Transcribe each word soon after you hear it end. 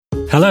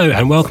Hello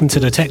and welcome to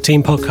the Tech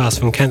Team podcast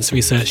from Cancer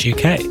Research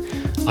UK.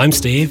 I'm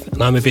Steve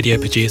and I'm a video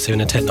producer in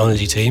the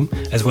technology team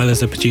as well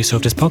as a producer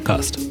of this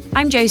podcast.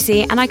 I'm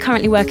Josie and I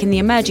currently work in the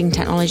emerging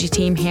technology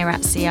team here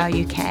at CR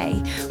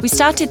UK. We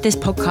started this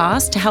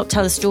podcast to help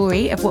tell the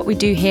story of what we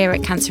do here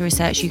at Cancer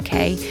Research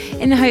UK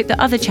in the hope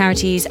that other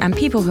charities and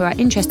people who are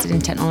interested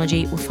in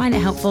technology will find it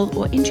helpful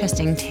or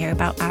interesting to hear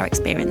about our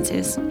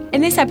experiences.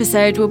 In this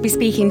episode, we'll be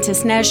speaking to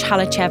Snej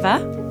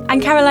Halacheva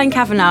and Caroline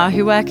Kavanagh,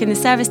 who work in the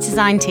service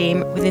design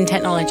team within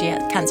technology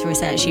at Cancer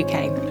Research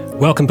UK.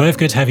 Welcome both,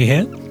 good to have you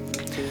here.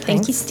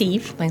 Thank you,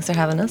 Steve. Thanks for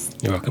having us.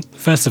 You're welcome.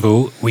 First of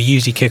all, we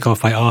usually kick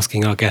off by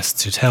asking our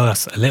guests to tell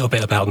us a little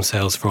bit about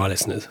themselves for our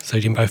listeners. So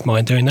do you both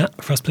mind doing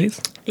that for us,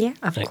 please? Yeah,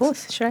 of Thanks.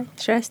 course. Should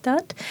I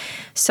start?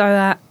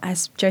 So,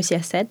 as Josie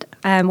has said,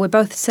 we're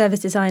both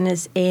service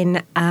designers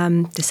in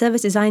the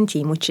service design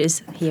team, which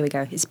is, here we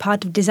go, it's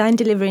part of Design,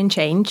 Delivery and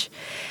Change,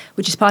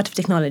 which is part of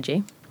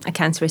technology at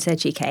Cancer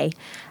Research UK.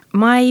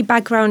 My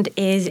background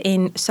is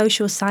in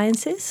social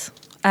sciences.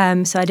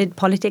 So I did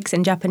politics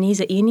and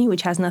Japanese at uni,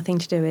 which has nothing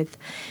to do with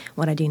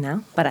what I do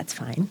now, but that's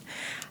fine.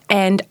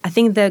 And I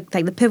think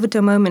the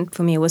pivotal moment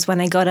for me was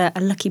when I got a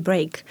lucky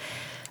break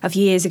a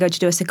few years ago to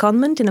do a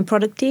secondment in a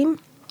product team.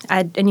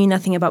 I knew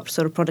nothing about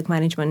sort of product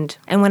management.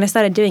 And when I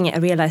started doing it, I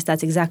realized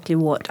that's exactly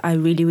what I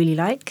really, really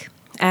like.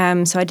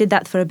 So I did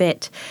that for a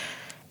bit.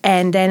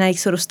 And then I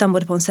sort of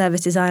stumbled upon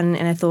service design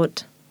and I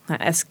thought,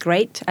 that's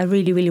great. I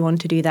really, really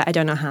want to do that. I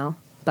don't know how,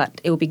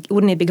 but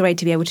wouldn't it be great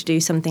to be able to do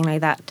something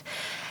like that?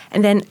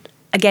 And then,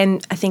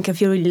 again, I think I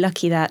feel really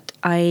lucky that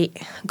I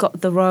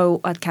got the role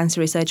at Cancer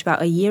Research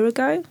about a year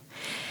ago.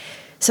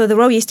 So the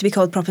role used to be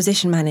called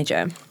Proposition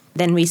Manager.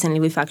 Then recently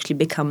we've actually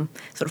become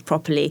sort of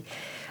properly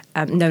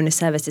known as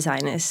service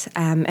designers.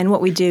 And what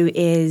we do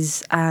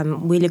is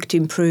we look to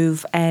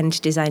improve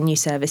and design new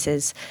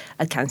services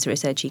at Cancer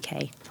Research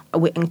UK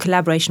in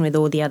collaboration with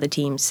all the other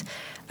teams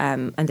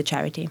and the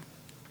charity.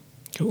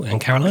 Cool.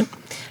 And Caroline?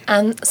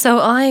 So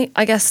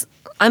I guess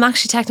I'm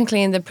actually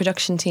technically in the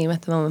production team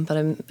at the moment, but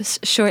I'm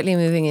shortly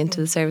moving into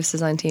the service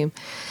design team.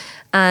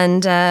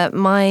 And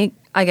my,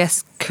 I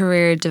guess,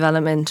 career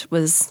development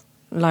was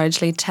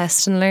largely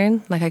test and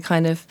learn. Like I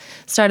kind of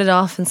started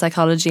off in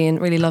psychology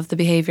and really loved the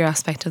behaviour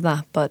aspect of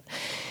that, but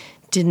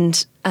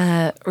didn't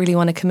really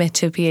want to commit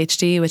to a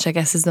PhD, which I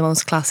guess is the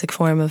most classic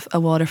form of a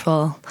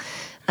waterfall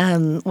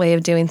way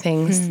of doing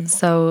things.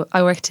 So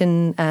I worked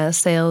in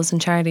sales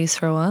and charities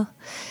for a while.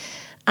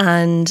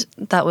 And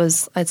that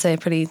was, I'd say, a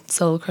pretty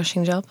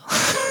soul-crushing job.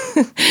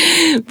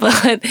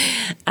 But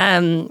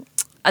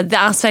the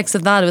aspects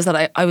of that was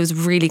that I was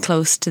really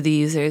close to the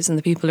users and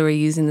the people who were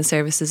using the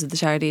services of the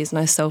charities, and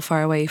I was so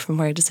far away from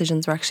where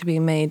decisions were actually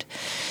being made.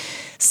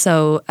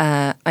 So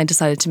I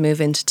decided to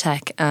move into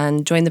tech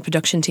and join the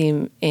production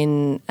team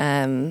in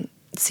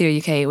CR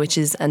UK, which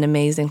is an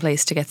amazing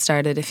place to get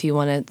started if you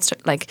want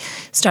to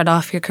start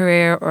off your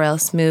career or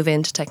else move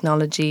into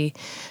technology.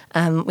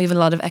 We have a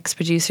lot of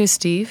ex-producers.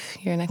 Steve,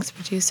 you're an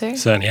ex-producer.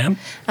 Certainly am.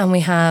 And we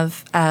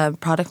have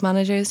product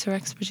managers who are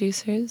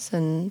ex-producers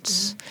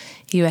and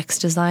UX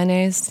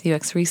designers,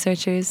 UX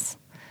researchers,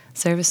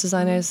 service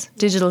designers,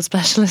 digital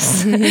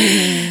specialists.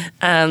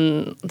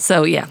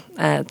 So yeah,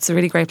 it's a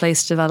really great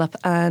place to develop.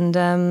 And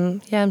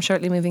I'm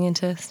shortly moving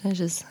into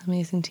Snej's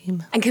amazing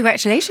team. And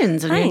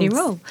congratulations on your new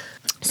role.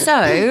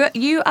 So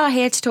you are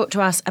here to talk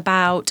to us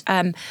about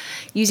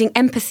using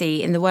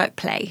empathy in the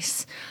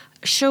workplace.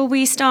 Shall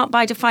we start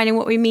by defining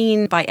what we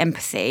mean by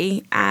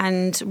empathy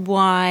and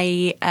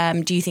why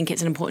do you think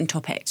it's an important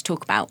topic to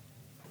talk about?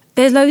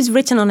 There's loads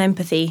written on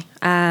empathy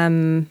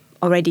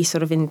already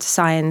sort of in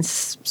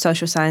science,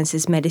 social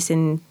sciences,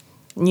 medicine,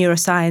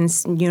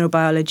 neuroscience,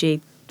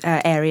 neurobiology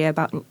area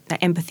about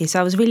empathy.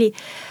 So I was really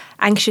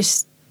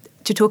anxious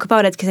to talk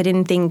about it because I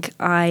didn't think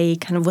I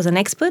kind of was an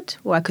expert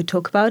or I could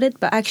talk about it.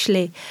 But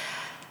actually,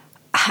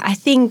 I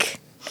think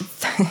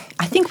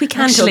we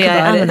can talk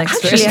about it. An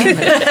expert.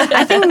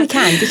 I think we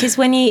can because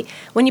when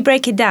you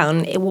break it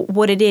down,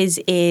 what it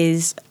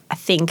is I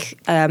think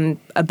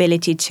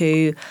ability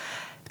to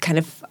kind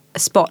of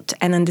spot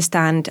and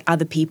understand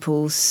other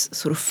people's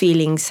sort of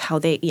feelings, how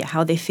they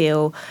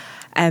feel,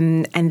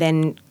 and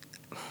then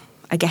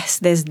I guess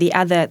there's the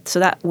other. So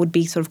that would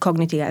be sort of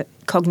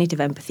cognitive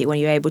empathy when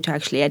you're able to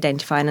actually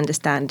identify and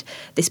understand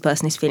this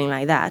person is feeling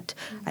like that.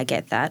 I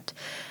get that,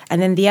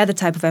 and then the other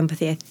type of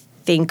empathy, I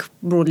think,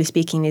 broadly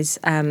speaking, is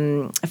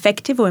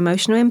affective or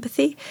emotional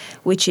empathy,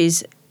 which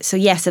is, so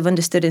yes, I've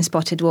understood and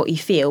spotted what you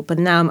feel, but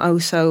now I'm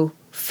also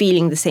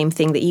feeling the same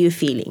thing that you're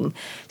feeling.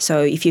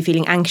 So if you're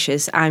feeling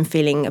anxious, I'm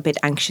feeling a bit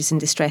anxious and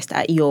distressed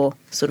at your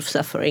sort of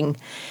suffering.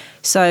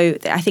 So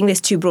I think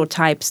there's two broad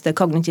types, the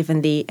cognitive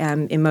and the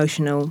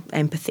emotional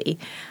empathy.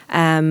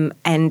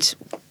 And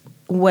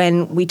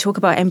when we talk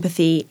about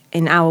empathy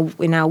in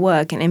our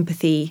work and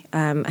empathy,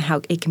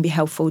 how it can be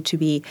helpful to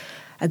be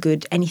a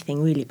good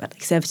anything really, but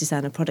like service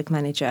designer, product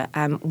manager,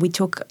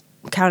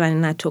 Caroline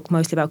and I talk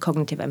mostly about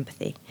cognitive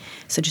empathy.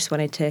 So just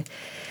wanted to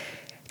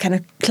kind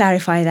of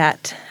clarify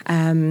that.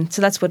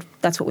 So that's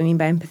what we mean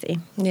by empathy.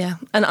 Yeah,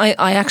 and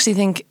I actually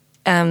think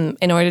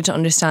in order to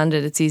understand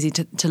it, it's easy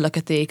to look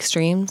at the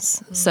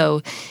extremes.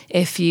 So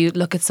if you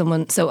look at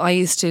someone, so I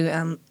used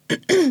to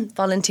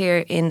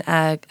volunteer in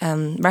a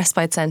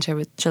respite centre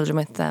with children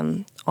with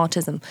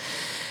autism.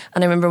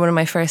 And I remember one of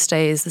my first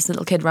days, this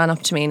little kid ran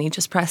up to me and he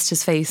just pressed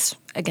his face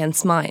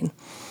against mine.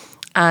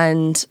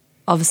 And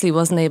obviously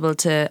wasn't able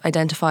to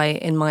identify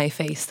in my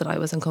face that I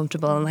was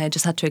uncomfortable. And I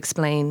just had to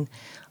explain,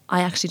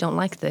 I actually don't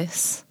like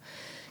this.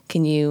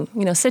 Can you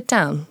sit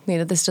down?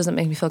 This doesn't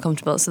make me feel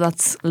comfortable. So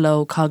that's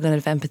low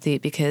cognitive empathy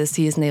because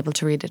he isn't able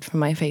to read it from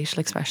my facial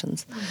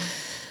expressions.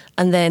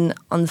 And then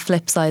on the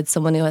flip side,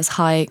 someone who has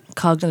high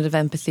cognitive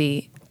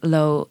empathy,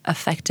 low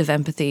affective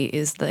empathy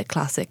is the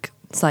classic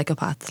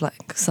psychopath,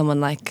 like someone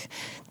like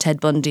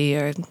Ted Bundy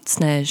or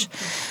Snej.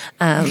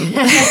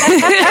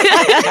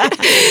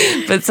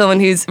 But someone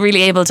who's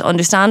really able to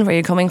understand where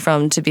you're coming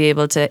from, to be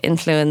able to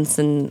influence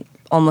and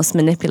almost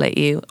manipulate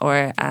you,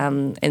 or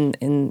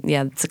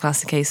it's a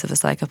classic case of a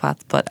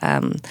psychopath, but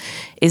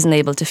isn't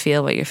able to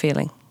feel what you're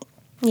feeling.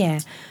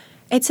 Yeah.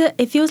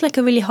 It feels like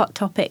a really hot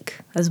topic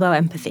as well,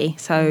 empathy.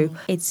 So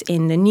it's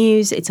in the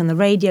news, it's on the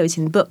radio, it's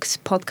in books,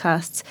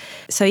 podcasts.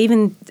 So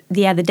even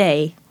the other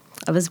day,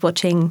 I was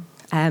watching,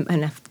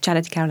 and I've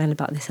chatted to Caroline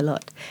about this a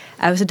lot,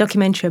 it was a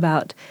documentary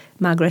about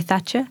Margaret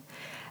Thatcher,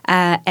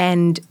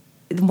 and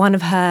one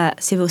of her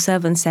civil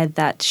servants said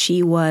that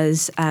she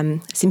was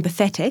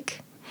sympathetic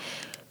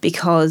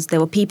because there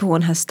were people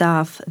on her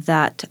staff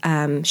that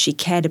she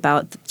cared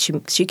about.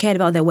 She cared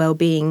about their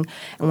well-being,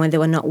 and when they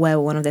were not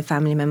well, one of their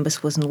family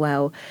members wasn't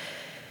well,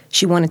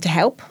 she wanted to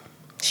help.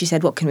 She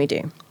said, "What can we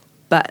do?"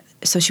 But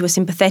so she was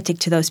sympathetic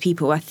to those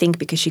people, I think,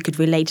 because she could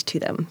relate to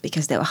them,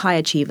 because they were high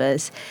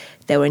achievers,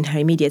 they were in her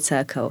immediate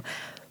circle,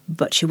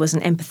 but she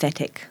wasn't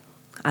empathetic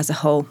as a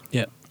whole.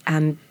 Yeah.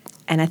 And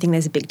I think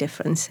there's a big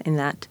difference in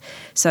that.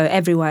 So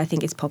everywhere, I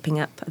think it's popping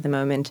up at the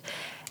moment.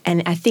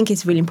 And I think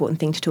it's a really important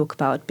thing to talk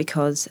about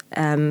because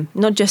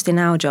not just in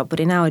our job, but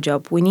in our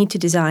job, we need to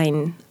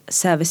design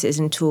services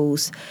and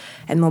tools,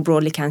 and more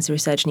broadly, cancer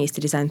research needs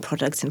to design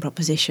products and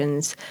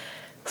propositions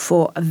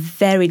for a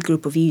varied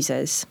group of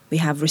users. We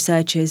have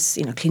researchers,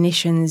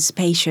 clinicians,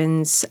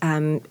 patients,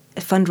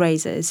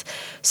 fundraisers.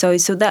 So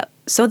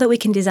that we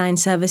can design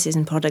services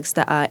and products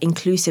that are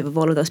inclusive of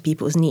all of those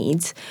people's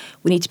needs,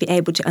 we need to be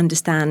able to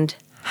understand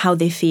how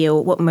they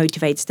feel, what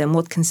motivates them,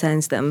 what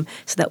concerns them,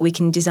 so that we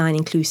can design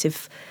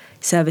inclusive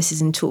services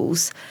and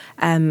tools.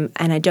 And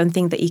I don't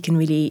think that you can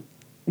really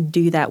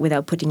do that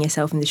without putting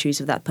yourself in the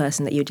shoes of that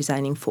person that you're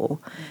designing for.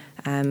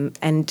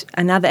 And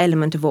another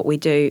element of what we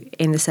do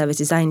in the service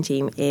design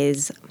team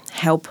is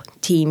help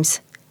teams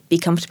be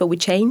comfortable with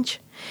change,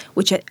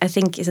 which I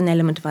think is an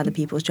element of other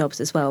people's jobs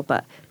as well.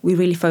 But we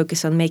really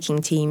focus on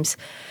making teams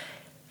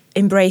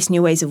embrace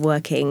new ways of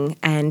working,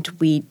 and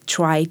we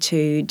try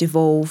to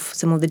devolve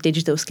some of the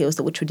digital skills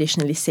that would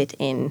traditionally sit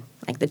in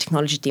like the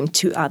technology team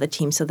to other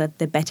teams so that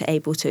they're better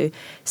able to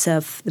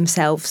serve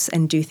themselves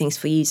and do things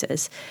for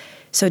users.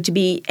 So to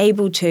be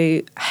able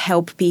to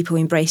help people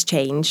embrace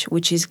change,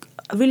 which is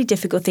a really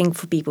difficult thing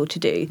for people to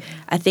do,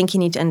 I think you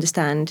need to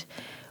understand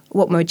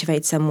what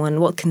motivates someone,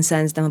 what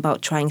concerns them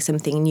about trying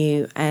something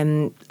new.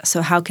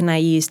 So how can I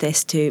use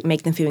this to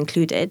make them feel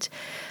included?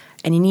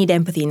 And you need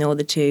empathy in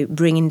order to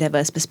bring in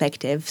diverse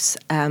perspectives.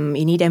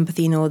 You need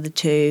empathy in order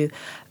to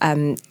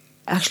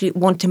actually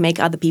want to make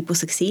other people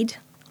succeed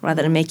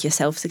rather than make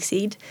yourself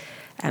succeed.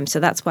 So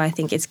that's why I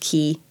think it's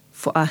key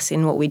for us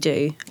in what we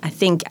do.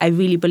 I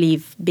really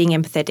believe being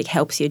empathetic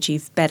helps you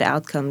achieve better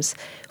outcomes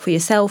for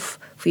yourself,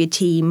 for your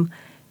team,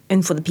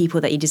 and for the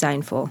people that you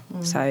design for.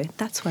 So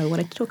that's why I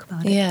wanted to talk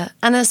about it. Yeah,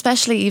 and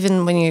especially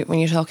even when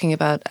you're talking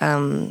about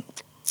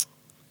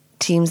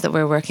teams that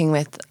we're working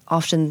with,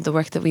 often the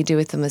work that we do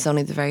with them is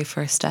only the very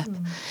first step,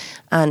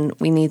 and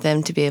we need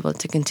them to be able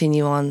to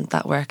continue on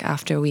that work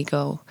after we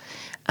go.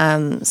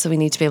 So we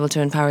need to be able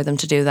to empower them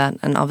to do that,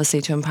 and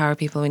obviously to empower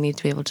people we need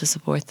to be able to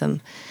support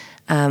them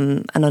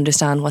and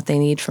understand what they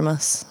need from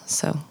us.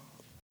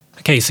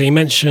 Okay, so you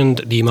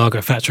mentioned the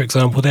Margaret Thatcher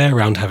example there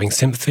around having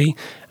sympathy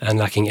and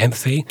lacking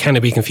empathy. Can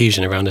there be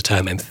confusion around the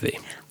term empathy?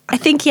 I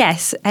think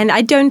yes, and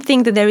I don't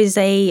think that there is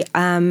a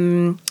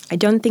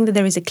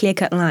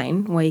clear-cut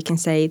line where you can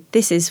say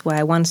this is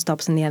where one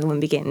stops and the other one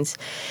begins,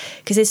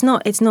 because it's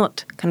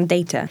not kind of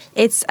data.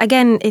 I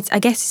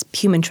guess it's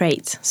human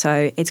traits,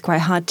 so it's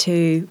quite hard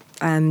to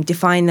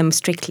define them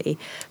strictly.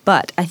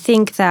 But I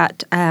think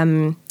that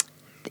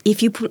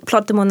if you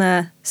plot them on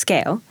a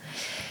scale,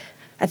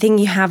 I think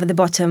you have at the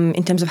bottom,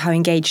 in terms of how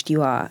engaged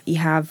you are, you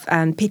have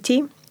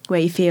pity, where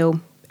you feel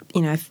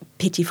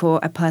pity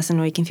for a person,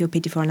 or you can feel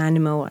pity for an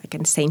animal, like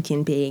a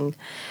sentient being.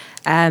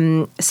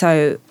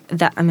 So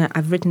that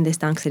I've written this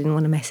down because I didn't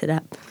want to mess it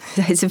up.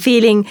 It's a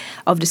feeling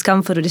of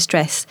discomfort or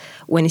distress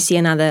when you see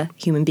another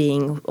human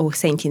being or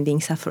sentient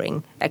being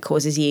suffering that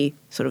causes you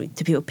sort of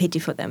to feel pity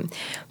for them.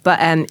 But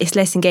it's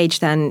less engaged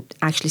than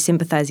actually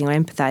sympathizing or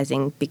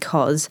empathizing,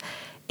 because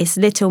it's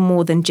little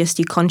more than just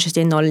you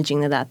consciously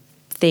acknowledging that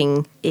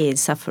thing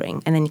is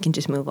suffering, and then you can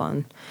just move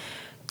on.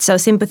 So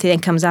sympathy then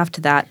comes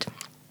after that.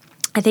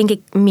 I think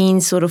it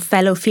means sort of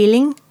fellow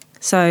feeling.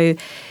 So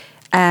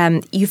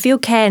you feel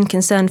care and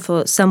concern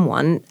for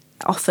someone,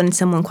 often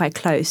someone quite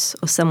close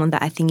or someone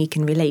that I think you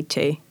can relate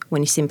to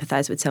when you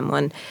sympathise with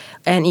someone.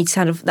 And it's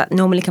kind of, that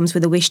normally comes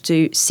with a wish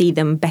to see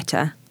them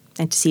better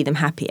and to see them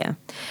happier.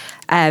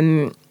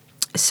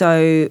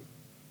 So,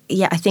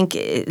 yeah, I think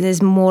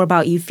there's more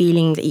about you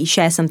feeling that you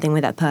share something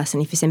with that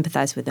person if you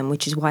sympathise with them,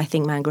 which is why I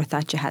think Margaret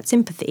Thatcher had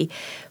sympathy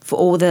for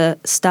all the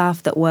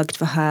staff that worked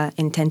for her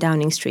in 10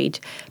 Downing Street,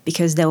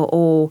 because they were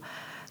all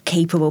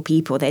capable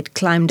people. They'd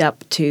climbed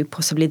up to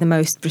possibly the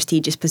most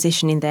prestigious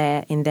position in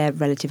their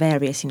relative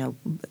areas,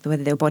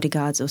 whether they were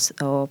bodyguards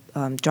or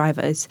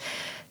drivers.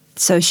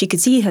 So she could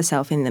see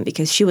herself in them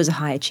because she was a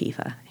high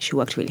achiever. She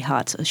worked really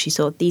hard. So she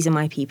thought, these are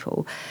my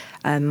people.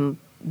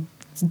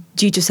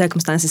 Due to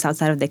circumstances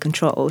outside of their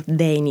control,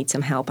 they need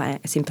some help. I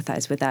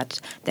sympathise with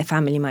that. Their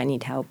family might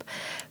need help.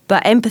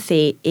 But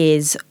empathy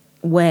is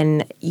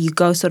when you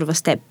go sort of a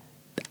step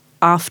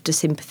after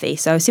sympathy.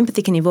 So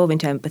sympathy can evolve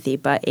into empathy,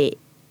 but it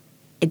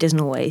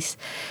doesn't always.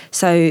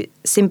 So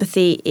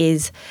sympathy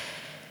is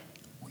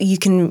you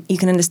can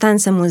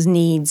understand someone's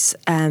needs,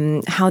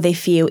 how they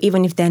feel,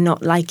 even if they're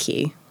not like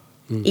you.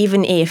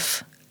 Even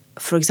if,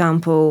 for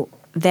example,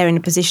 they're in a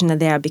position that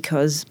they are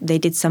because they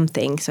did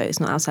something, so it's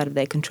not outside of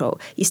their control.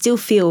 You still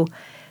feel,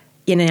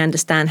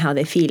 understand how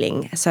they're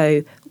feeling.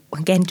 So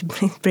again, to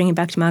bring it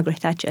back to Margaret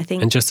Thatcher, I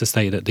think. And just to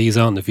state that these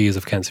aren't the views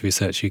of Cancer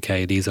Research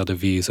UK, these are the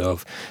views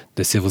of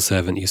the civil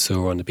servant you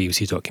saw on the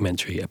BBC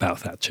documentary about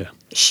Thatcher.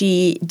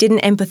 She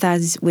didn't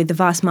empathise with the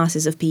vast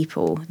masses of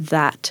people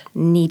that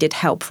needed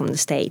help from the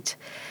state,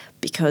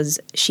 because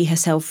she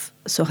herself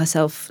saw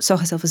herself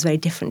as very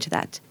different to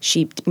that.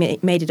 She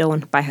made it all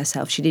by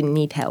herself. She didn't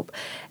need help.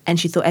 And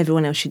she thought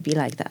everyone else should be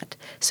like that.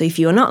 So if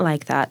you're not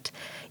like that,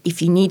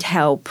 if you need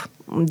help,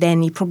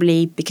 then you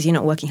probably, because you're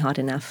not working hard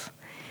enough.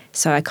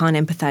 So I can't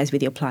empathise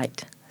with your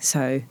plight.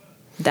 So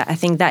I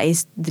think that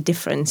is the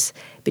difference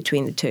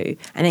between the two.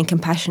 And then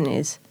compassion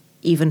is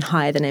even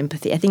higher than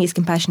empathy. I think it's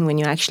compassion when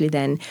you're actually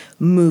then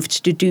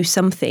moved to do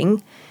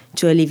something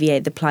to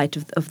alleviate the plight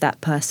of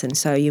that person.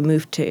 So you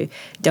move to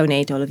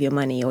donate all of your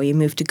money, or you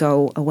move to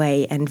go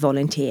away and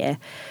volunteer.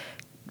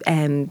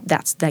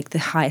 That's like the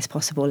highest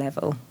possible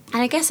level.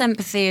 And I guess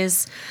empathy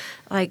is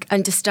like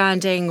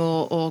understanding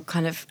or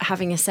kind of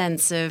having a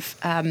sense of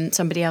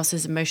somebody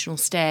else's emotional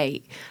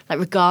state, like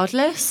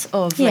regardless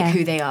of like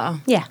who they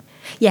are. Yeah.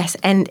 Yes,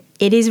 and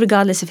it is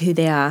regardless of who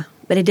they are,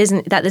 but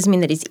that doesn't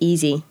mean that it's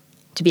easy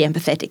to be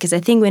empathetic, because I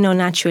think we're not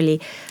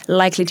naturally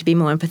likely to be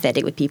more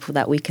empathetic with people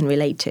that we can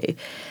relate to.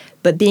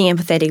 But being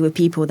empathetic with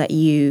people that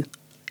you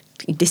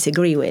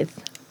disagree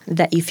with,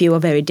 that you feel are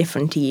very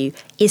different to you,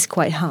 is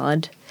quite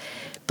hard.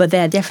 But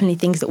there are definitely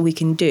things that we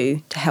can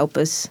do to help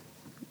us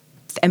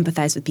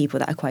empathise with people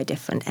that are quite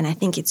different. And I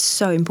think it's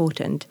so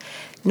important,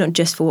 not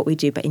just for what we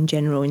do, but in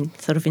general, in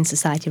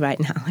society right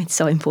now. It's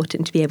so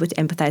important to be able to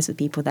empathise with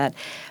people that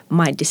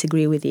might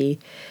disagree with you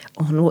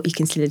on what you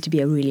consider to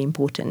be a really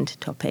important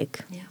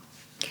topic. Yeah.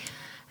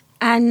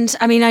 And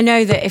I mean, I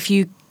know that if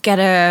you get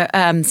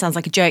sounds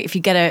like a joke, if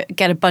you get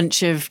a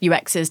bunch of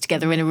UXers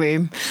together in a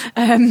room,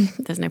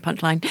 there's no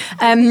punchline.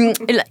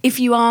 If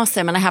you ask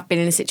them, and I have been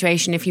in a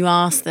situation, if you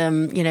ask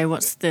them,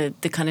 what's the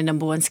kind of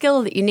number one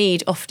skill that you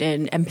need,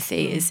 often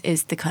empathy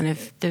is the kind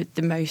of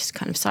the most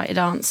kind of cited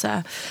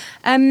answer.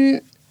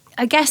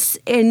 I guess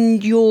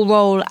in your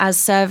role as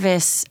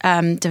service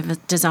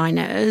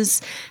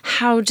designers,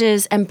 how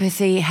does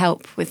empathy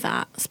help with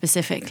that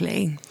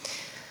specifically?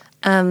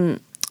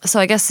 So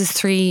I guess there's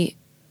three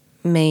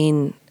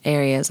main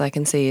areas I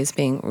can see as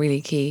being really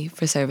key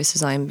for service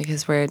design,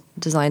 because we're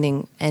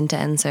designing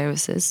end-to-end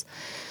services,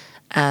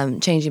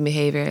 changing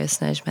behaviour, as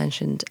Snej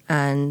mentioned,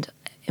 and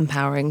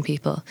empowering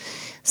people.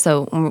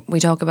 So when we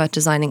talk about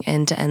designing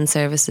end-to-end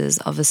services,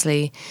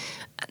 obviously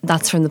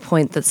that's from the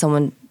point that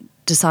someone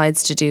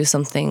decides to do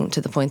something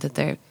to the point that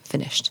they're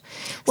finished.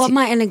 What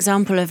might an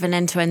example of an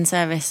end-to-end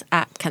service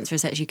at Cancer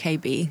Research UK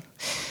be?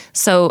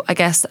 So I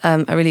guess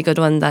a really good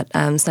one that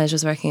Snej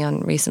was working on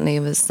recently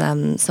was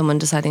someone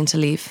deciding to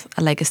leave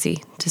a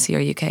legacy to CR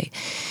UK.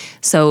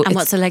 And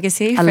what's a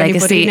legacy? A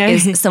legacy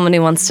is someone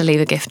who wants to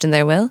leave a gift in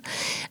their will.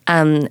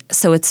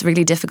 So it's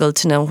really difficult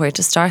to know where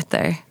to start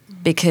there,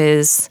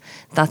 because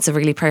that's a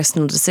really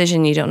personal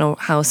decision. You don't know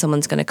how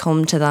someone's going to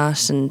come to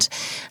that, and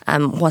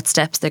what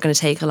steps they're going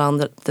to take along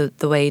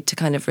the way to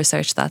kind of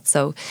research that.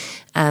 So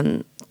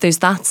there's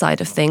that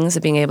side of things,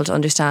 of being able to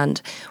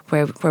understand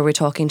where we're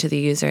talking to the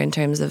user in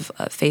terms of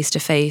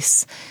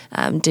face-to-face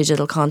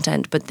digital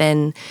content, but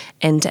then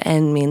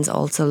end-to-end means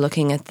also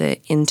looking at the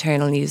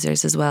internal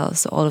users as well.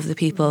 So all of the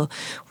people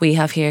we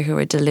have here who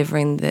are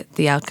delivering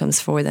the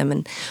outcomes for them,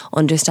 and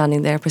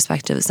understanding their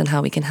perspectives and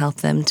how we can help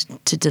them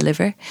to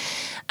deliver.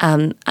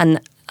 And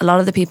a lot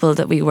of the people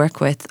that we work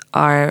with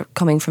are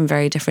coming from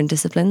very different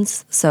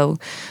disciplines, so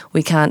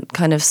we can't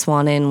kind of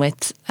swan in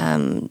with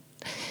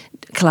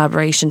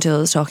collaboration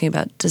tools talking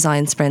about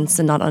design sprints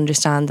and not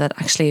understand that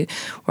actually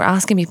we're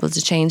asking people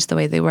to change the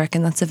way they work,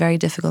 and that's a very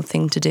difficult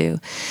thing to do.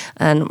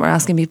 And we're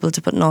asking people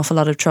to put an awful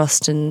lot of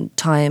trust and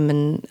time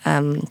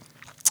and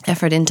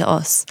effort into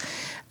us.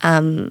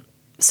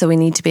 So we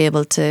need to be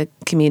able to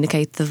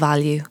communicate the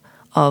value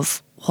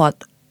of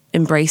what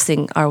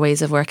embracing our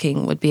ways of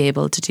working would be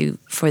able to do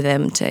for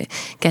them to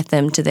get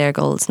them to their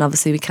goals. And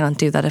obviously we can't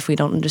do that if we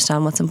don't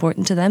understand what's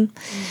important to them.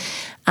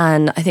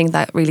 And I think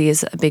that really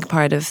is a big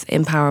part of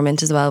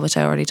empowerment as well, which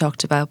I already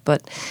talked about.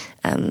 But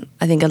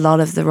I think a lot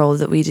of the role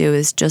that we do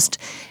is just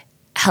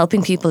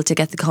helping people to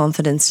get the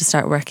confidence to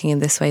start working in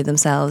this way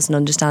themselves, and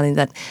understanding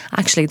that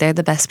actually they're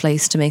the best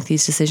place to make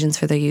these decisions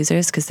for their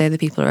users, because they're the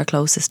people who are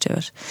closest to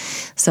it.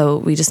 So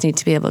we just need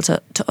to be able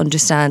to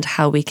understand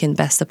how we can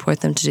best support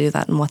them to do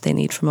that and what they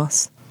need from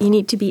us. You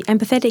need to be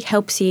empathetic,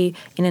 helps you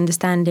in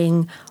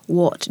understanding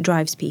what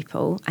drives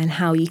people and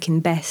how you can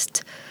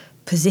best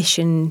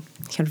position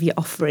kind of your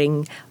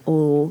offering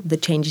or the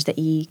changes that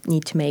you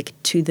need to make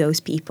to those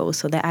people,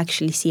 so they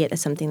actually see it as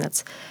something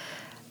that's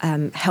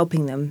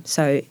helping them.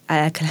 So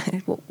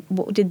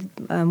what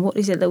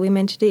is it that we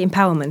meant to do?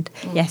 Empowerment.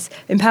 Yes.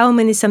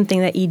 Empowerment is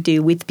something that you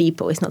do with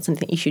people. It's not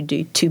something you should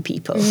do to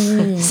people. So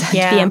to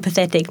be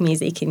empathetic means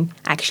that you can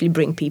actually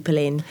bring people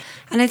in.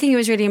 And I think it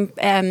was really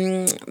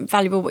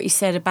valuable what you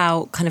said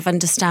about kind of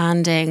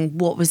understanding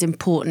what was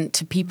important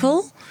to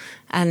people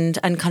and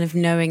kind of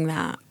knowing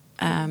that.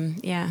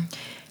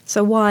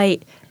 So why,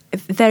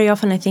 very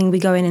often I think we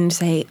go in and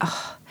say,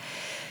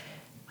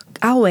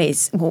 our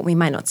ways, what we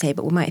might not say,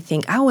 but we might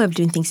think our way of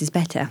doing things is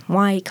better.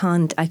 Why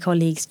can't our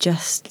colleagues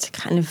just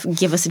kind of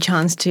give us a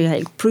chance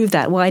to prove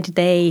that? Why do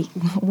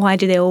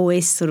they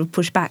always sort of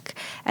push back?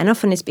 And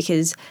often it's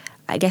because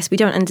I guess we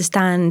don't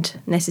understand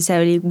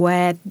necessarily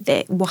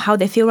how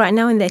they feel right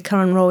now in their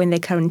current role, in their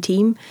current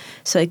team.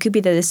 So it could be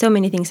that there's so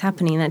many things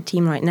happening in that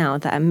team right now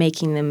that are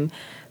making them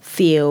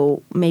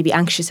feel maybe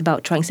anxious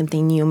about trying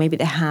something new. Maybe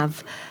they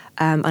have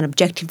an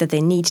objective that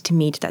they need to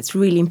meet that's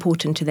really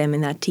important to them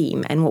in that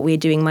team, and what we're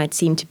doing might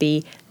seem to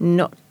be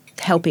not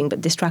helping but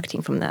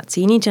distracting from that.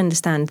 So you need to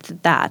understand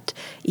that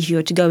if you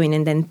were to go in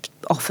and then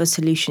offer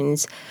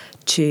solutions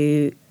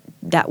to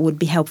that would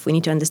be helpful. You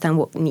need to understand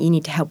what you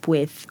need to help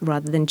with,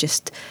 rather than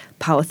just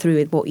power through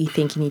with what you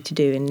think you need to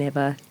do and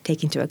never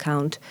take into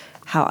account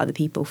how other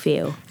people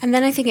feel. And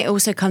then I think it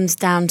also comes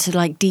down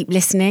to deep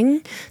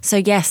listening. So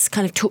yes,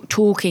 kind of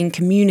talking,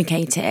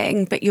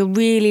 communicating, but you're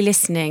really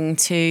listening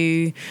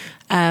to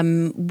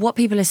what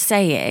people are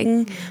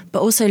saying,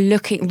 but also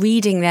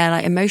reading their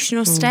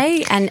emotional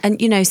state and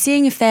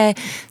seeing if they're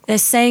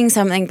saying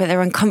something but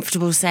they're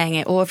uncomfortable saying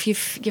it, or if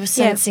you're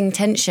sensing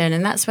tension.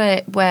 And that's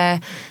where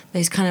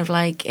those kind of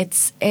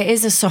it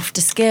is a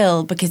softer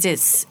skill, because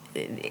it's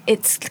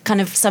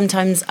kind of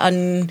sometimes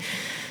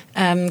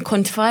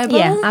quantifiable.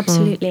 Yeah,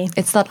 absolutely.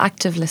 It's that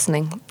active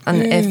listening,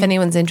 and if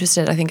anyone's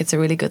interested, I think it's a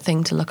really good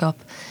thing to look up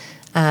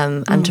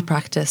and to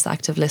practice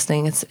active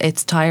listening.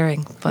 It's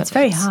tiring, but it's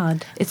very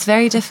hard. It's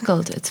very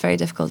difficult.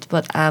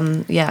 But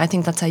I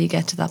think that's how you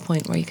get to that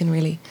point where you can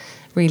really,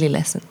 really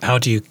listen. How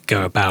do you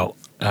go about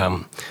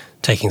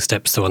taking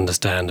steps to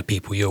understand the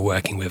people you're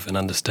working with and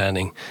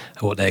understanding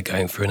what they're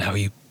going through,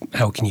 and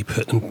how can you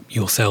put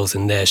yourselves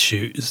in their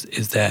shoes?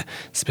 Is there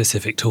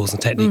specific tools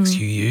and techniques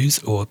you use,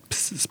 or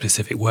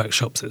specific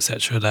workshops,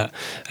 etc., that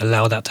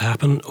allow that to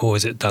happen, or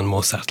is it done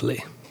more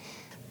subtly?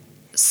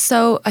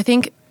 So I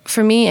think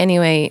for me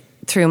anyway,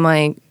 through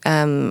my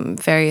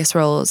various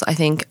roles, I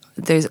think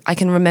I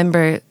can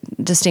remember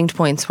distinct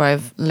points where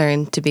I've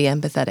learned to be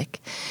empathetic.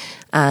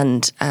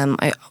 And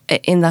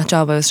in that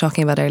job I was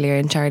talking about earlier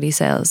in charity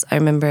sales, I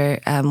remember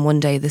one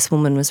day this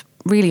woman was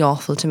really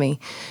awful to me,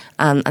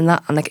 and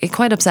it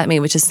quite upset me,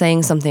 which is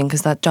saying something,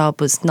 because that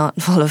job was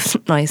not full of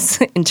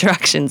nice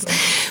interactions,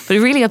 but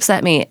it really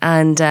upset me.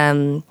 And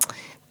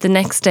the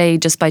next day,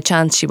 just by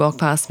chance, she walked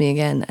past me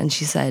again and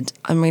she said,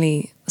 "I'm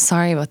really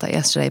sorry about that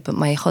yesterday, but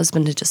my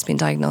husband had just been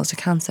diagnosed with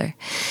cancer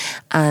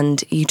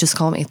and you just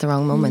caught me at the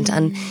wrong moment."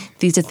 And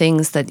these are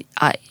things that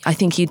I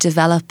think you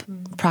develop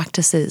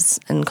practices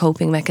and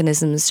coping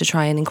mechanisms to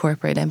try and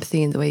incorporate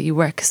empathy in the way you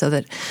work, so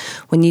that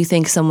when you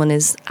think someone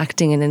is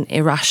acting in an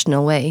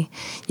irrational way,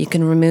 you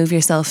can remove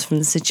yourself from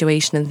the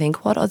situation and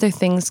think, what other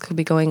things could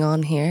be going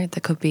on here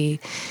that could be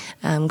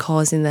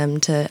causing them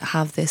to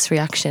have this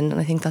reaction. And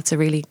I think that's a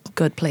really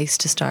good place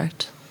to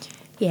start.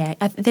 Yeah,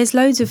 there's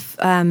loads of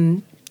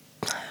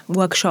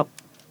workshop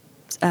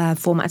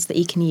formats that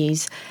you can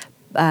use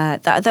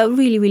that are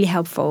really, really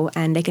helpful,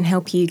 and they can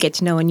help you get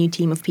to know a new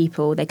team of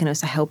people. They can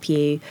also help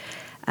you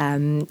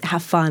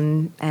have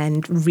fun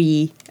and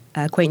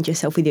acquaint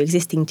yourself with your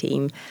existing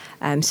team.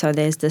 So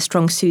there's the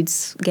Strong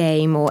Suits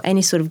game, or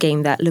any sort of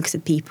game that looks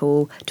at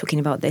people, talking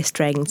about their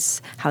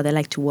strengths, how they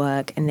like to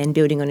work, and then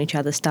building on each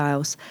other's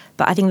styles.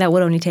 But I think that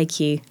will only take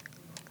you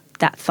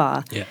that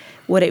far. Yeah.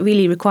 What it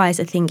really requires,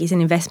 I think, is an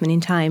investment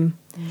in time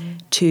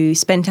to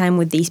spend time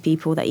with these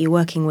people that you're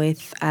working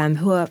with,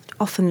 who are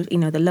often,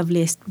 the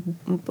loveliest,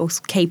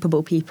 most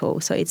capable people.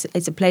 So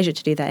it's a pleasure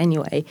to do that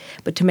anyway.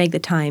 But to make the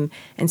time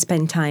and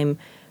spend time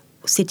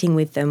sitting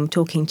with them,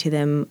 talking to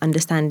them,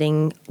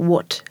 understanding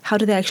how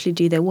do they actually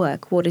do their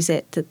work? What is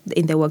it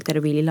in their work that I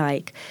really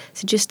like?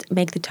 So just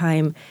make the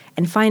time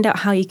and find out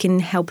how you can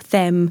help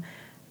them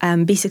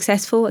be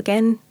successful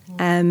again,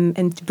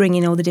 and to bring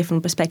in all the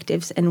different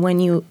perspectives. And when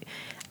you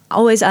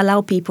always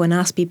allow people and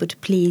ask people to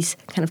please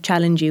kind of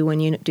challenge you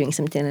when you're not doing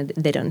something that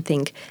they don't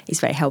think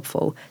is very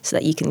helpful, so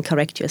that you can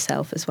correct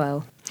yourself as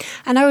well.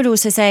 And I would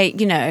also say,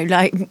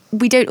 like,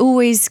 we don't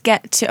always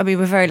get to, I mean,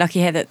 we're very lucky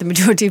here that the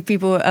majority of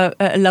people are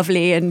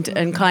lovely and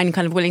kind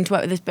of willing to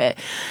work with us, but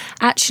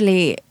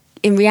actually,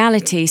 in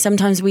reality,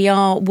 sometimes we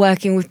are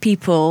working with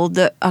people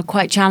that are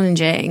quite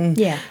challenging.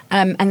 Yeah.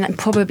 And then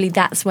probably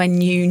that's when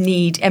you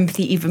need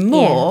empathy even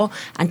more,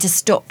 and to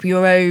stop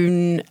your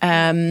own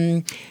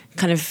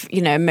kind of,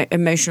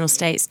 emotional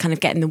states kind of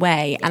get in the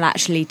way, and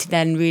actually to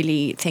then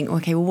really think,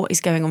 okay, well, what is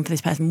going on for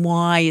this person?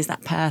 Why is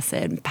that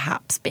person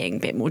perhaps being a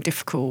bit more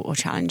difficult or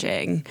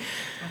challenging?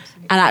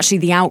 Absolutely. And actually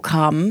the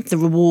outcome, the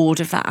reward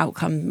of that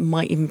outcome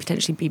might even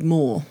potentially be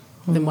more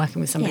than working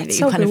with somebody it's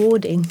that you so kind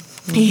rewarding.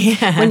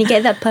 Yeah. When you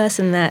get that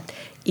person that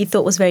you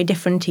thought was very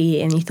different to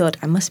you, and you thought,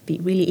 I must be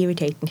really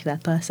irritating to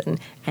that person,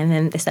 and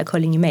then they start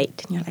calling you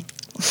mate, and you're like,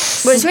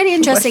 well, it's really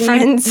interesting.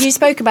 friends. You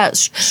spoke about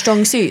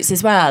strong suits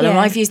as well, and Yeah.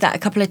 I've used that a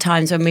couple of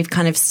times when we've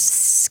kind of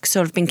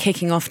sort of been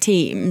kicking off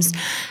teams.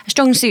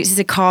 Strong Suits is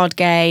a card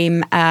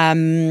game.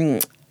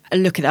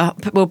 Look it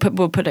up. We'll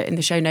put it in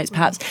the show notes,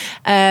 perhaps.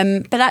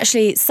 But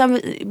actually,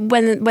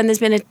 when there's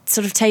been a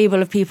sort of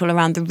table of people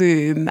around the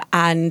room,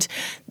 and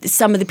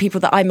some of the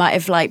people that I might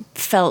have like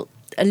felt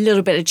a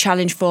little bit of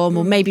challenge from,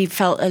 or maybe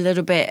felt a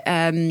little bit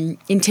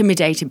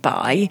intimidated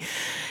by,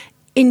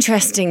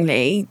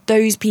 interestingly,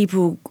 those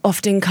people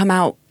often come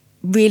out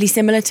really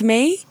similar to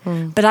me,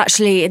 but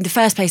actually in the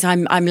first place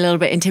I'm a little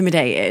bit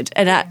intimidated,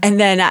 and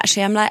then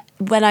actually I'm like,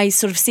 when I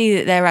sort of see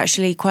that they're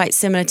actually quite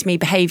similar to me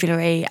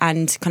behaviourally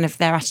and kind of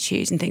their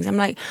attitudes and things, I'm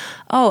like,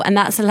 oh, and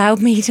that's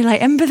allowed me to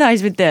like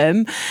empathise with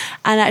them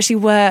and actually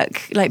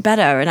work like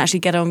better and actually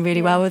get on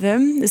really well with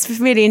them. It's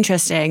really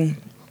interesting.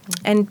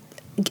 And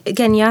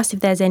again, you asked if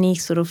there's any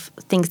sort of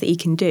things that you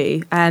can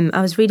do.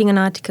 I was reading an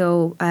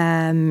article,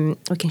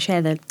 we can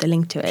share the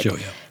link to it. Sure,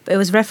 yeah. But it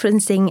was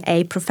referencing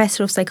a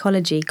professor of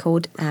psychology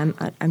called, I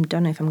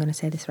don't know if I'm going to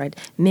say this right,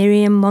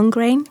 Miriam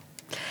Mongrain.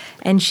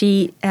 And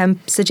she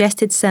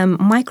suggested some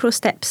micro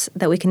steps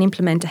that we can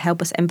implement to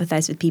help us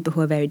empathise with people who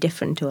are very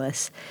different to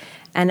us.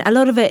 And a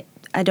lot of it,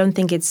 I don't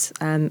think it's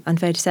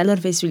unfair to say, a lot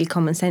of it is really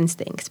common sense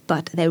things,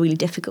 but they're really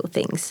difficult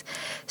things.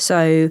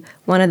 So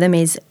one of them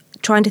is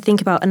trying to think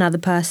about another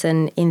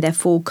person in their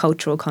full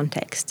cultural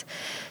context.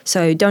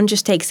 So don't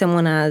just take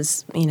someone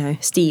as,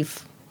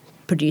 Steve,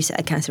 producer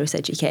at Cancer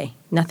Research UK.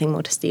 Nothing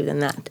more to Steve than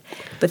that.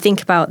 But think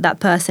about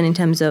that person in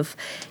terms of,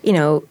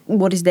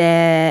 what is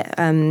their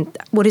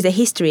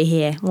history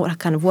here? What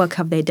kind of work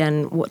have they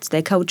done? What's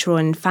their cultural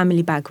and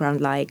family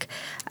background like?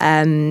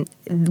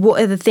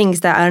 What are the things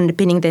that are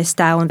underpinning their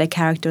style and their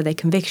character, their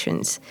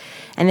convictions?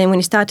 And then when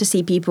you start to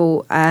see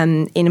people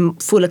in a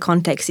fuller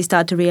context, you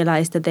start to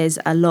realise that there's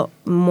a lot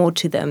more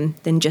to them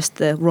than just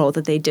the role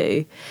that they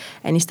do.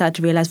 And you start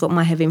to realise what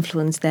might have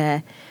influenced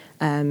their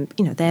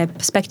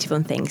perspective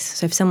on things.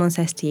 So if someone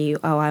says to you,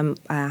 oh,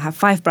 I have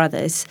 5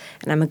 brothers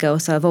and I'm a girl,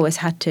 so I've always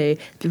had to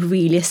be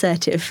really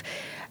assertive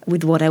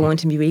with what I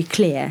want and be really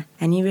clear.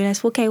 And you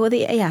realise, okay, well,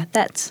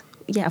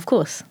 of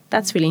course,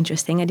 that's really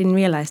interesting. I didn't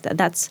realise that.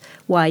 That's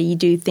why you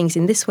do things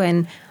in this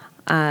way,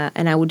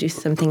 and I would do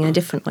something in a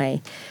different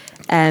way.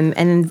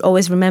 And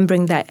always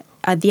remembering that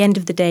at the end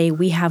of the day,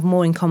 we have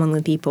more in common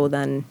with people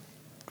than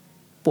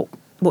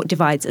what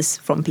divides us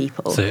from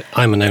people. So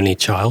I'm an only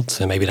child,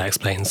 so maybe that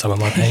explains some of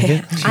my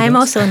behaviour. I'm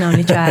also an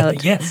only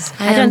child. Yes.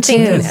 I don't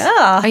think.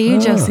 Are you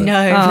Josie?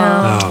 No.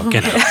 Oh,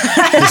 get out.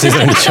 This is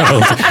only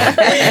child.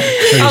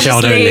 Only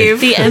child only.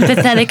 The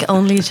empathetic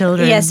only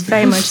children. Yes,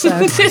 very much so.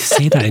 I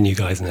see that in you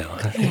guys now.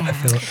 I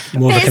feel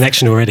more of a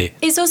connection already.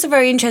 It's also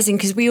very interesting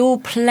because we all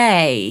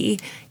play,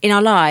 in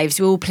our lives,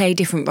 we all play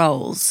different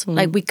roles.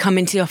 Like we come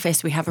into the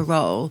office, we have a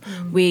role.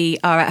 We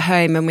are at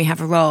home and we have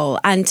a role.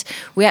 And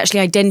we actually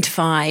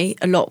identify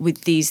a lot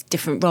with these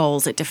different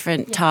roles at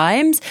different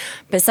times.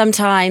 But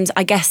sometimes,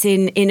 I guess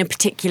in a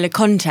particular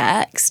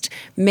context,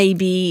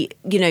 maybe,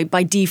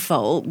 by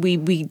default,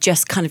 we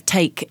just kind of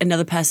take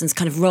another person's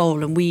kind of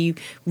role and we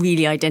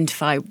really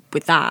identify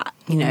with that,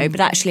 But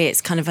actually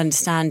it's kind of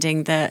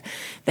understanding that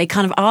they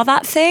kind of are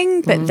that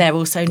thing, but they're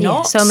also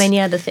not. So many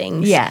other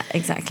things. Yeah,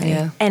 exactly.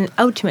 Yeah. And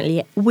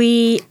ultimately,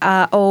 we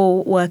are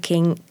all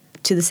working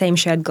to the same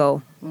shared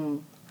goal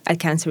at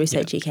Cancer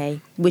Research UK,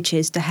 which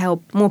is to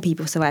help more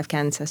people survive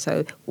cancer.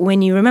 So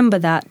when you remember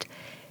that,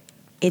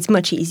 it's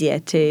much easier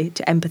to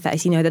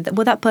empathise.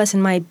 That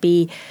person might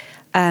be,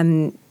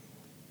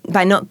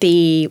 might not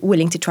be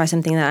willing to try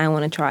something that I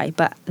want to try,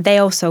 but they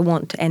also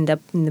want to end up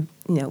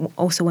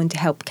also want to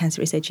help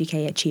Cancer Research UK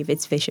achieve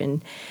its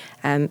vision,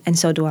 and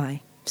so do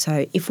I.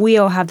 So if we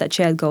all have that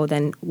shared goal,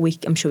 then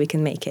I'm sure we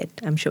can make it.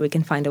 I'm sure we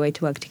can find a way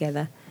to work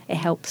together. It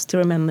helps to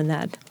remember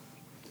that.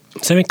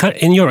 So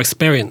in your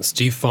experience,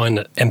 do you find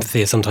that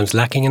empathy is sometimes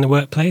lacking in the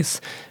workplace?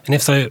 And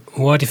if so,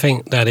 why do you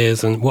think that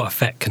is, and what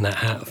effect can that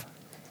have?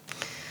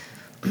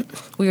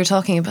 We were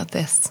talking about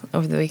this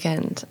over the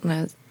weekend,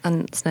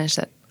 and Snesh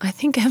said, I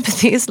think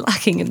empathy is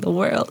lacking in the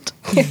world.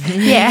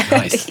 Yeah.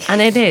 Nice.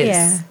 And it is.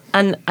 Yeah.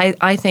 And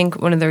I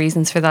think one of the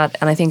reasons for that,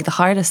 and I think the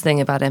hardest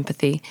thing about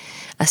empathy,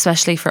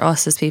 especially for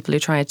us as people who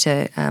try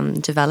to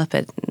develop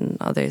it in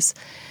others,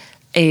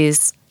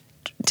 is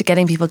to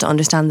getting people to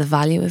understand the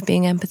value of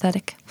being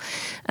empathetic.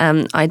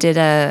 I did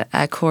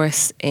a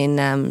course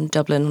in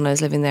Dublin when I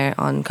was living there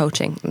on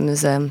coaching. And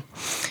there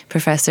was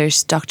Professor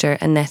Dr.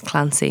 Annette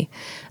Clancy.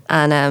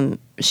 And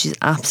she's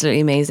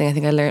absolutely amazing. I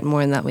think I learned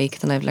more in that week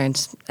than I've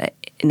learned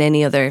in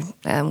any other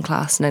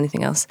class and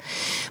anything else.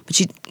 But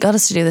she got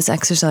us to do this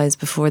exercise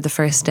before the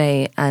first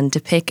day and to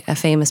pick a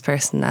famous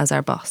person as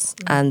our boss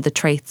and the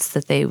traits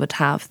that they would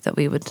have that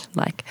we would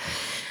like.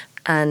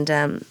 And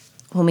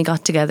when we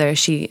got together,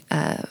 she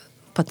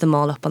put them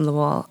all up on the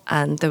wall,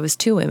 and there was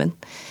 2 women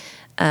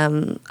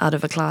out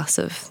of a class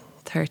of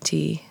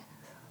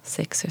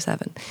 36 or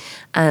 7.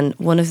 And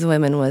one of the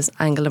women was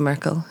Angela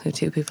Merkel, who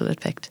 2 people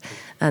had picked,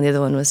 and the other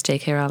one was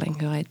J.K. Rowling,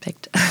 who I had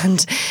picked.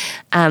 And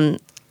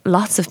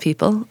lots of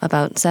people,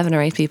 about 7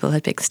 or 8 people,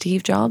 had picked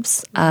Steve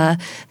Jobs, a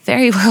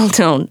very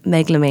well-known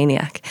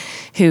megalomaniac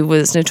who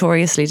was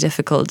notoriously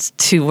difficult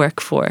to work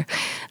for.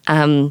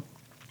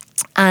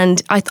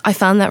 And I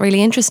found that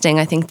really interesting.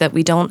 I think that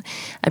we don't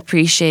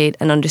appreciate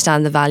and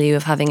understand the value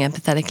of having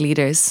empathetic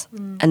leaders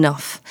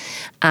enough,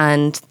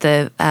 and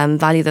the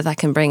value that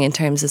can bring in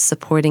terms of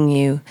supporting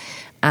you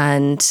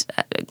and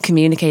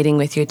communicating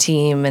with your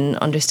team and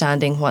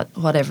understanding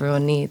what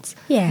everyone needs.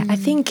 Yeah, I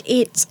think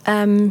it's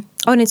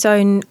on its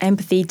own,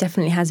 empathy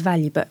definitely has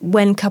value, but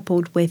when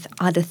coupled with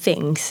other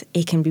things,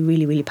 it can be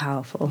really, really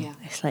powerful. Yeah.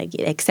 It's like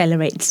it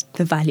accelerates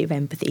the value of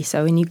empathy.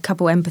 So when you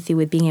couple empathy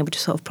with being able to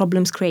solve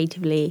problems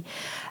creatively,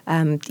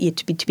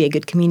 to be a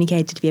good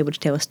communicator, to be able to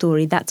tell a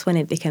story, that's when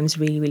it becomes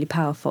really, really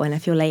powerful. And I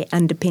feel like it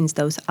underpins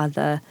those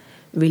other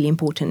really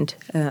important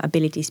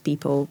abilities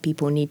people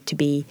need to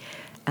be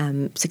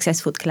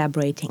successful at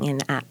collaborating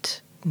and at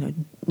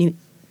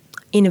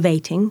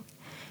innovating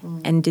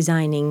and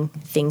designing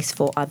things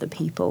for other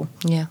people.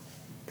 Yeah.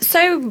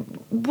 So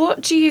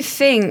what do you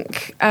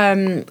think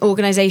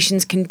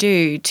organisations can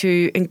do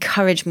to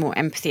encourage more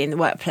empathy in the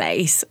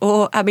workplace?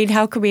 Or, I mean,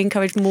 how can we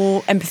encourage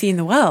more empathy in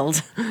the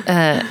world?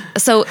 In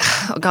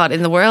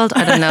the world,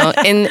 I don't know.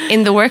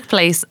 In the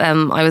workplace,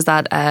 I was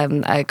at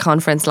a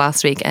conference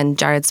last week, and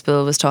Jared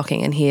Spool was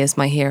talking, and he is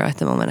my hero at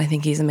the moment. I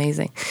think he's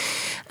amazing.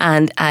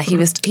 And he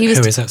was. Who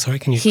is that? Sorry,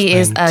 can you explain? He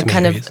is a to me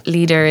kind who of he is?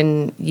 leader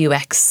in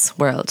UX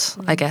world,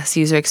 I guess,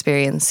 user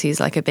experience. He's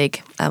like a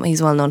big.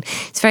 He's well known.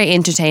 He's a very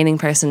entertaining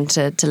person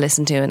to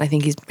listen to, and I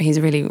think he's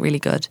really, really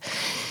good.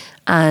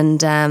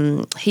 And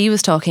he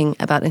was talking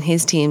about in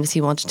his teams he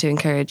wanted to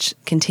encourage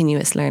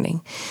continuous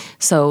learning.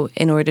 So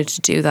in order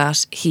to do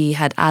that, he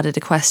had added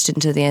a question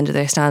to the end of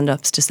their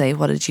stand-ups to say,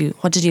 what did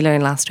you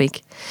learn last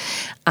week?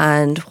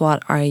 And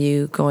what are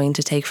you going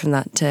to take from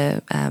that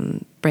to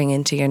bring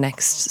into your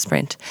next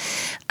sprint?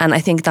 And I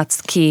think that's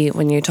key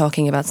when you're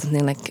talking about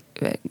something like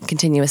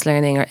continuous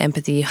learning or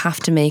empathy. You have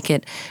to make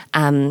it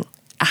a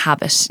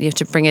habit. You have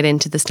to bring it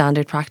into the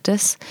standard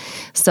practice.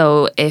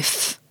 So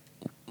if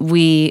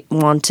we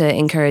want to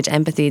encourage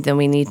empathy, then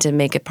we need to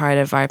make it part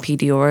of our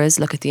PDRs,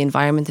 look at the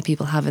environment that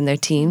people have in their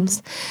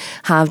teams,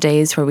 have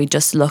days where we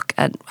just look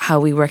at how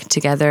we work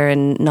together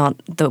and not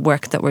the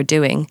work that we're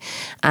doing.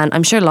 And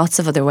I'm sure lots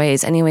of other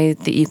ways, any way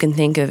that you can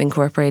think of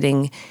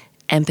incorporating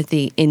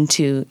empathy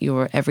into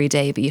your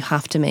everyday, but you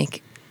have to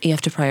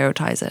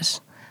prioritise it.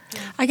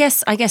 I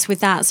guess with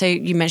that, so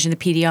you mentioned the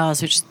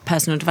PDRs, which is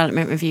personal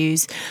development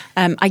reviews.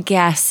 I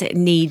guess it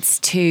needs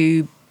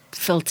to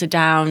filter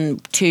down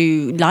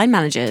to line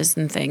managers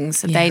and things.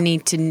 So they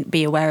need to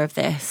be aware of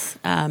this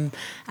and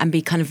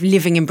be kind of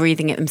living and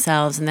breathing it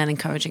themselves, and then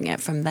encouraging it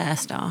from their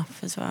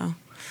staff as well.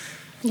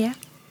 Yeah.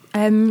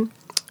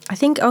 I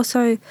think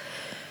also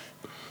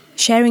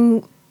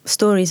sharing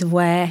stories of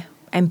where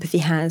empathy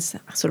has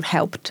sort of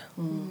helped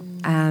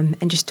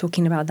and just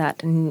talking about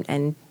that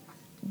and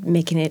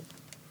making it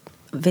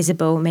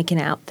visible, making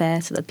it out there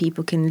so that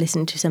people can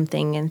listen to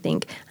something and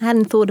think, I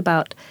hadn't thought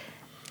about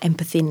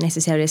empathy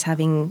necessarily as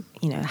having,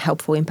 a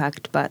helpful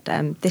impact, but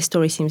this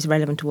story seems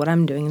relevant to what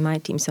I'm doing in my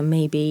team, so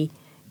maybe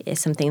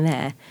there's something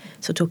there.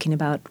 So talking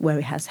about where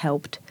it has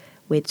helped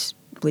with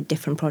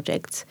different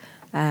projects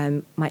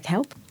might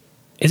help.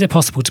 Is it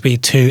possible to be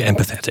too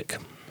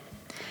empathetic?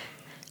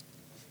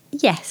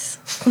 Yes.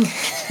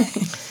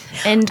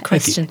 End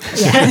question.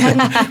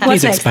 Yeah.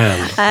 Please expand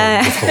on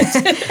the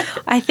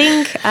thoughts. I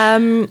think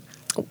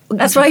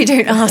That's why you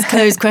don't ask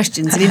closed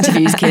questions in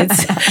interviews,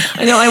 kids.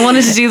 I know, I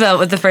wanted to do that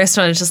with the first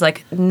one. It's just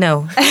like,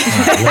 no.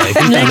 If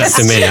you'd done that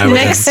to me, I would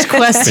Next have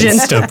question. been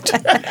stumped.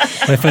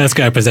 My first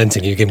go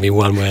presenting, you give me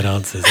one-word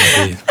answers,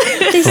 I'd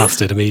be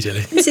flustered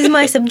immediately. this is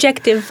my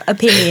subjective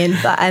opinion,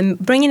 but I'm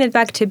bringing it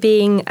back to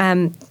being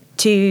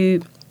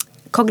to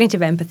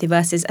cognitive empathy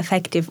versus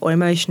affective or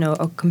emotional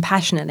or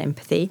compassionate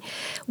empathy.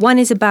 One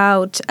is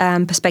about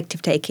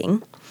perspective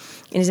taking.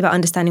 It is about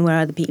understanding where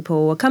other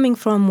people are coming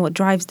from, what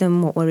drives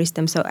them, what worries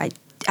them. So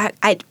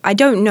I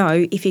don't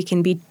know if you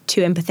can be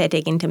too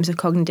empathetic in terms of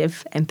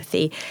cognitive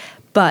empathy,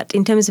 But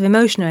in terms of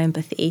emotional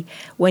empathy,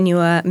 when you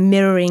are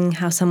mirroring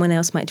how someone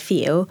else might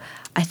feel,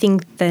 I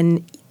think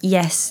then,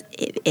 yes,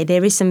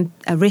 there is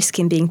a risk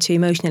in being too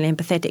emotionally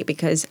empathetic,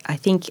 because I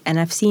think, and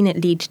I've seen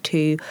it lead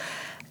to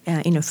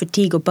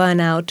fatigue or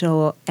burnout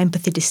or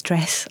empathy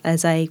distress,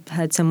 as I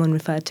heard someone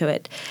refer to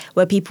it,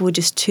 where people were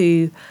just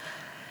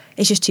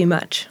it's just too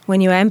much.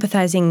 When you're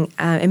empathizing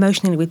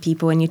emotionally with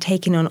people and you're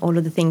taking on all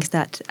of the things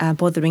that are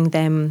bothering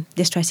them,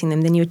 distressing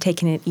them, then you're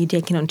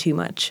taking on too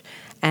much.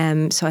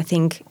 So I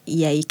think,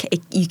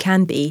 you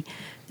can be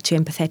too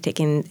empathetic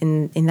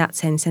in that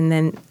sense. And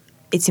then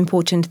it's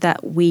important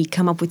that we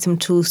come up with some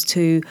tools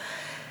to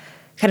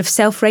kind of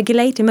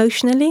self-regulate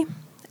emotionally.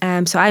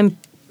 So I'm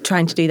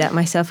trying to do that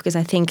myself, because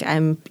I think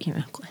I'm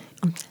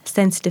on the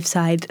sensitive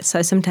side.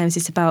 So sometimes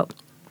it's about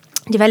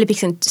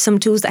developing some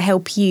tools that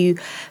help you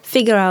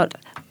figure out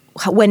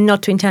when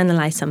not to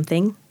internalize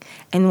something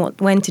and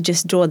when to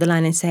just draw the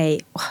line and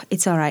say,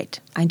 it's all right.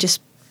 I'm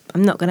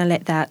not going to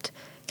let that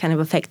kind of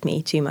affect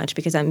me too much,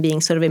 because I'm being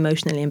sort of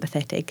emotionally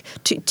empathetic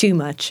too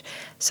much.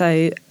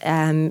 So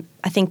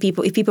I think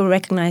if people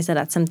recognize that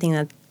that's something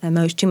that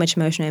too much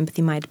emotional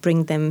empathy might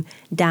bring them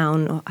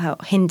down or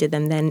hinder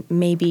them, then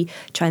maybe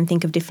try and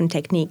think of different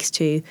techniques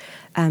to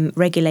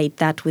regulate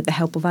that with the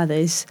help of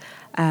others,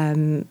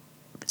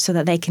 so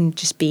that they can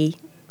just be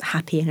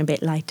happy and a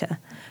bit lighter.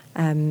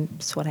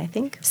 That's what I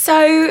think.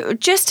 So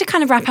just to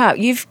kind of wrap up,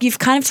 you've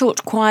kind of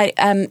talked quite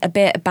a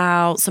bit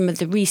about some of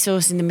the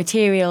resources and the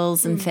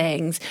materials and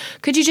things.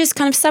 Could you just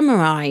kind of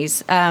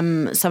summarise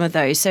some of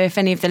those? So if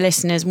any of the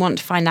listeners want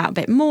to find out a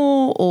bit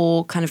more,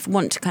 or kind of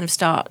want to kind of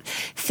start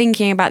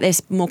thinking about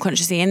this more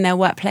consciously in their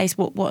workplace,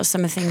 what are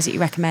some of the things that you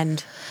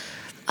recommend?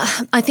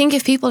 I think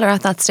if people are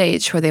at that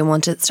stage where they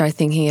want to start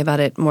thinking about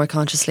it more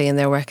consciously in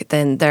their work,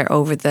 then they're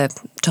over the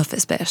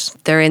toughest bit.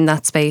 They're in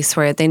that space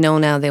where they know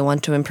now they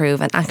want to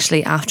improve, and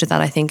actually after that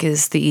I think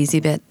is the easy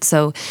bit.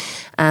 So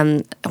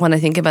when I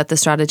think about the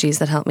strategies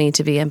that help me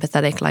to be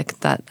empathetic, like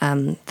that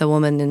the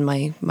woman in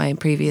my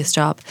previous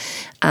job,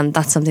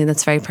 that's something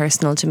that's very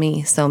personal to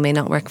me, so may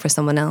not work for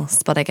someone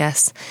else. But I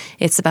guess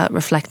it's about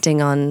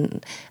reflecting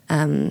on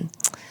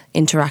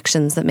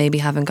interactions that maybe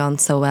haven't gone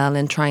so well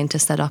and trying to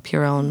set up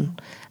your own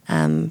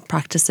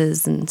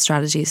practices and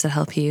strategies that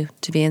help you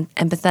to be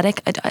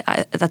empathetic.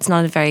 That's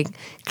not a very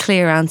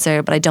clear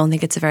answer, but I don't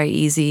think it's a very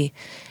easy.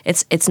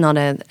 It's not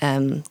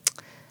an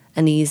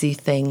easy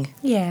thing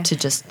to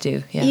just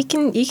do. Yeah. You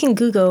can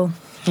Google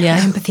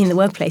empathy in the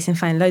workplace and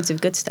find loads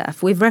of good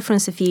stuff. We've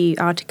referenced a few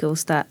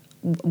articles that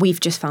we've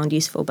just found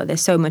useful, but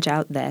there's so much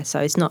out there,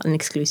 so it's not an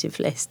exclusive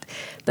list.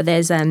 But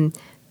there's a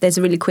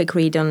really quick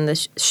read on the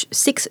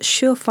 6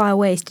 surefire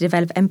ways to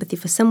develop empathy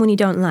for someone you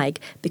don't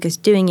like, because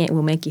doing it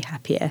will make you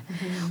happier,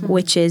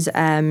 which is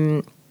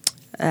a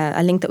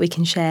link that we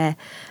can share.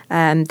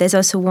 There's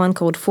also one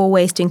called 4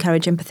 Ways to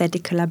Encourage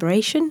Empathetic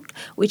Collaboration,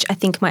 which I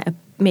think might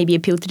maybe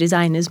appeal to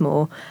designers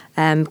more,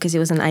 because it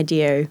was an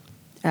IDEO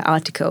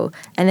article.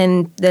 And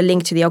then the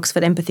link to the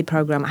Oxford Empathy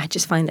Programme, I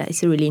just find that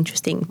it's a really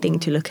interesting thing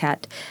to look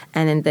at.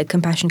 And then the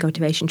Compassion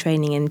Cultivation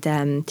Training, and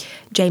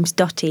James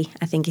Doty,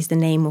 I think, is the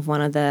name of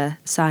one of the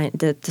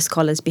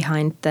scholars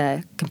behind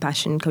the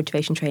Compassion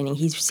Cultivation Training.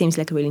 He seems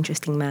like a really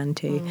interesting man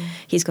too.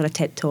 He's got a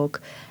TED Talk,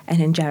 and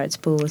then Jared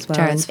Spool as well.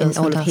 And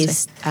all of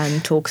his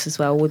talks as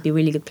well would be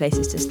really good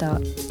places to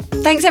start.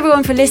 Thanks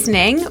everyone for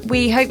listening.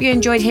 We hope you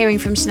enjoyed hearing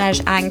from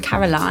Snej and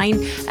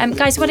Caroline.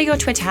 Guys, what are your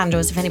Twitter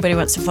handles if anybody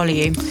wants to follow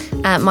you?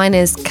 Mine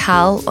is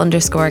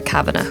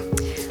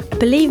Cal_Kavanagh. I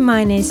believe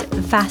mine is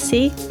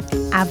Vasi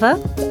Ava.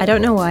 I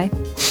don't know why.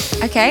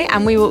 Okay,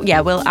 and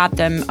we'll add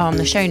them on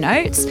the show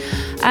notes.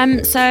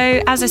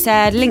 So as I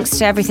said, links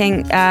to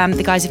everything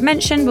the guys have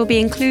mentioned will be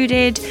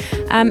included.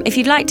 If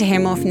you'd like to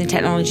hear more from the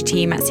technology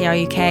team at CR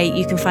UK,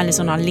 you can find us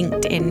on our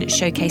LinkedIn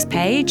showcase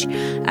page.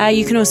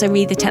 You can also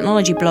read the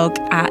technology blog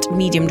at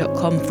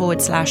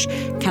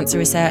medium.com/Cancer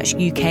Research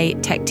UK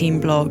Tech Team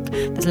blog.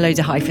 There's loads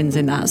of hyphens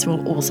in that, so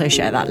we'll also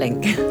share that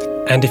link.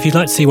 And if you'd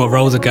like to see what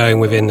roles are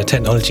going within the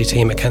technology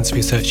team at Cancer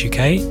Research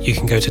UK, you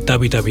can go to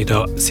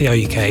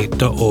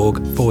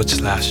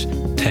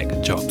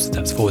www.cruk.org/techjobs.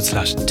 That's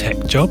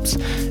 /techjobs.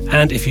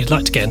 And if you'd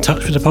like to get in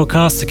touch with the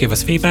podcast to give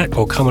us feedback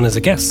or come on as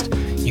a guest,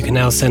 you can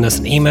now send us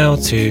an email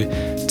to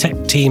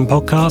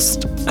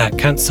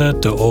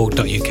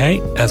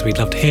techteampodcast@cancer.org.uk, as we'd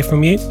love to hear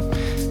from you.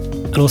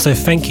 And also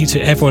thank you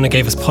to everyone who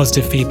gave us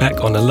positive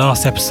feedback on the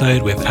last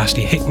episode with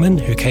Ashley Hickman,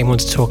 who came on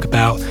to talk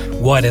about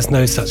why there's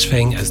no such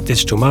thing as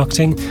digital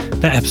marketing.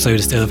 That episode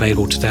is still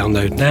available to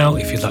download now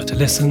if you'd like to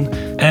listen.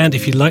 And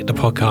if you like the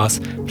podcast,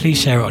 please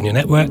share it on your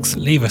networks,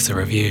 leave us a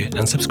review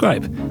and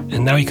subscribe.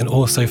 And now you can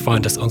also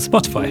find us on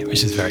Spotify,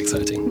 which is very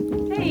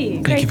exciting.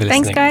 Hey, Thank you for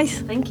listening. Thanks, guys.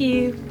 Thank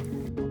you.